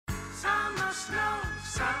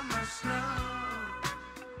summer snow.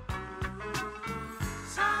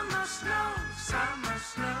 Summer snow, summer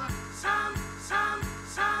snow,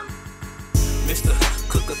 some. Mr.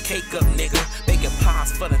 Cook a cake up, nigga. Baking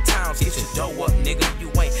pies for the towns, get your dough up, nigga. You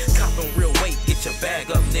ain't copping real weight, get your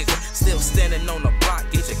bag up, nigga. Still standing on the block,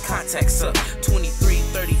 get your contacts up.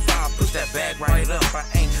 2335, push that bag right up. I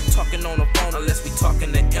ain't talking on the phone unless we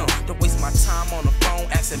talking to M. Don't waste my time on the phone,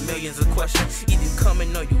 asking millions of questions. Either you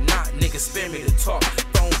coming or you not, nigga, spare me to talk.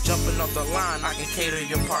 Phone jumping off the line, I can cater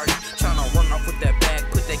your party. Tryna run off with that bag,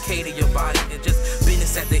 put that K to your body. It's just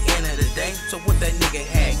business at the end of the day. So what that nigga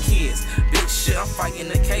had kids, bitch shit, I'm fighting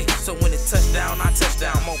the case. So when it touch down, I touch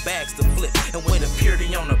down, more bags to flip. And when the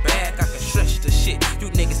purity on the bag, I can stretch the shit. You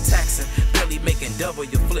niggas taxing, barely making double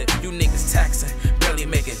your flip. You niggas taxing, barely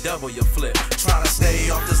making double your flip. Tryna stay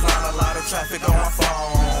off this line, a lot of traffic on my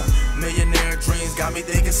phone. Millionaire dreams got me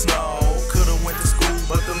thinking snow. Could've went to school,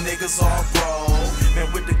 but them niggas all broke.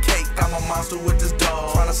 Man, with the cake, I'm a monster with this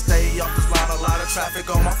dough. Tryna stay off this line, a lot of traffic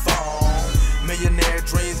on my phone. Millionaire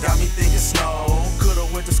dreams got me thinking snow.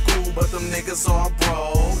 Could've went to school, but them niggas all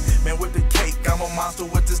broke. Man, with the cake, I'm a monster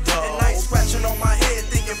with this dough. At night scratching on my head,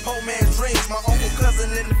 thinking poor man's dreams. My uncle, cousin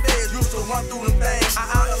in the feds used to run through them things. I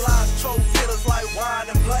idolized choke killers like wine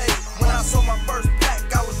and blade. When I saw my first pack,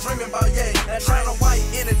 I was dreaming about yay. That China white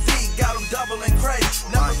in a D, got them doubling crate.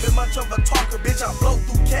 Never been much of a talker, bitch, I blow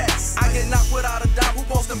through cats. I get knocked without a dime, who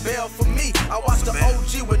postin' bail for me? I watch the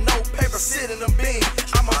OG with no paper, sit in them beans.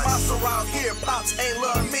 I'm a monster out here, pops ain't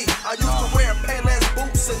love me. I used to wear Payless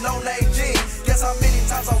boots and no name jeans. Guess how many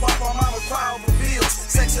times I watched my mama cry over bills.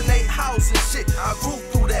 Section 8 house and shit, I grew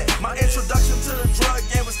through that. My introduction to the drug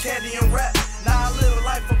game was candy and rap. Now I live a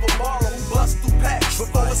life of a baller who bust through packs.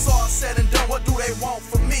 Before it's all said and done, what do they want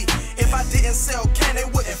from me? If I didn't sell cane, they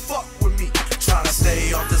wouldn't fuck with me. Tryna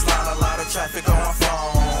stay off this line, a lot of traffic on my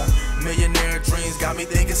phone. Millionaire dreams got me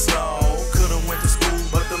thinking snow. Could've went to school,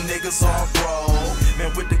 but them niggas all broke.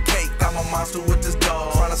 Man, with the cake, I'm a monster with this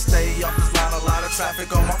dough. Tryna stay off this line, a lot of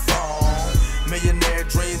traffic on my phone. Millionaire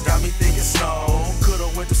dreams got me thinking snow.